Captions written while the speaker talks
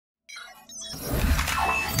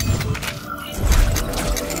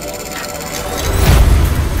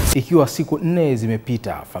Ikiwa siku 4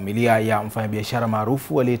 zimepita, familia ya mfanyabiashara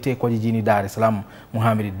maarufu aliyetekwa jijini Dar es Salaam,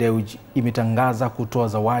 Mohammed Dewji, imetangaza kutoa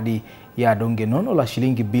zawadi ya donge nono la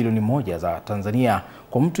shilingi bilioni 1 za Tanzania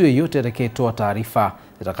kwa mtu yeyote atakayetoa taarifa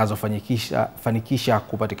zitakazofanikisha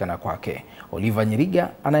kupatikana kwake. Oliver Nyiriga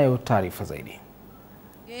anayo taarifa zaidi.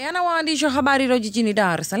 Yana waandishi wa habari leo jijini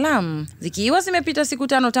Dar es Salaam, zikiwa zimepita siku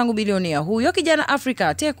 5 tangu bilionea huyo kijana Afrika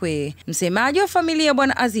atekwe. Msemaji wa familia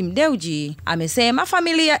Bwana Azim Dewji amesema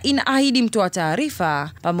familia inaahidi mtoa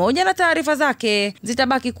taarifa pamoja na taarifa zake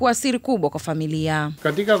zitabaki kuwa siri kubwa kwa familia.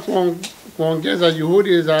 Katika kuongeza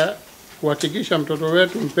juhudi za kuhakikisha mtoto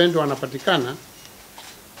wetu mpendwa anapatikana,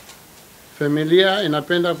 familia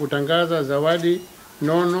inapenda kutangaza zawadi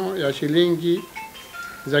nono ya shilingi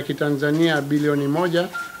za Kitanzania bilioni 1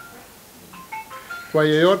 kwa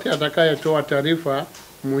yeyote atakayetoa taarifa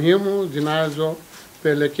muhimu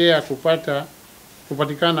zinazopelekea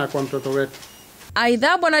kupatikana kwa mtoto wetu.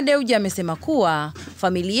 Aidha, Bwana Dewji amesema kuwa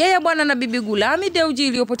familia ya Bwana na Bibi Gulami Dewji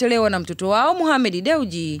iliyopotelewa na mtoto wao Mohammed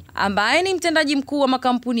Dewji, ambaye ni mtendaji mkuu wa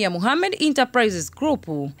makampuni ya Mohammed Enterprises Group,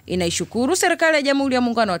 inaishukuru serikali ya Jamhuri ya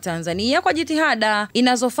Muungano wa Tanzania kwa jitihada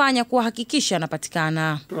inazofanya kuhakikisha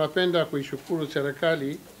anapatikana. Tunapenda kuishukuru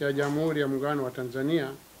serikali ya Jamhuri ya Muungano wa Tanzania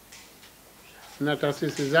na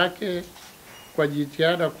taasisi zake kwa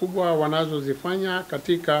jitihada kubwa wanazozifanya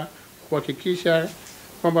katika kuhakikisha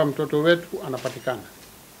kwamba mtoto wetu anapatikana.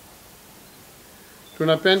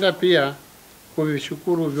 Tunapenda pia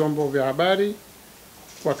kuvishukuru vyombo vya habari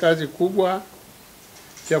kwa kazi kubwa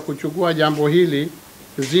ya kuchukua jambo hili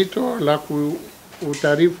zito la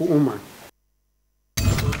kuutaarifu umma.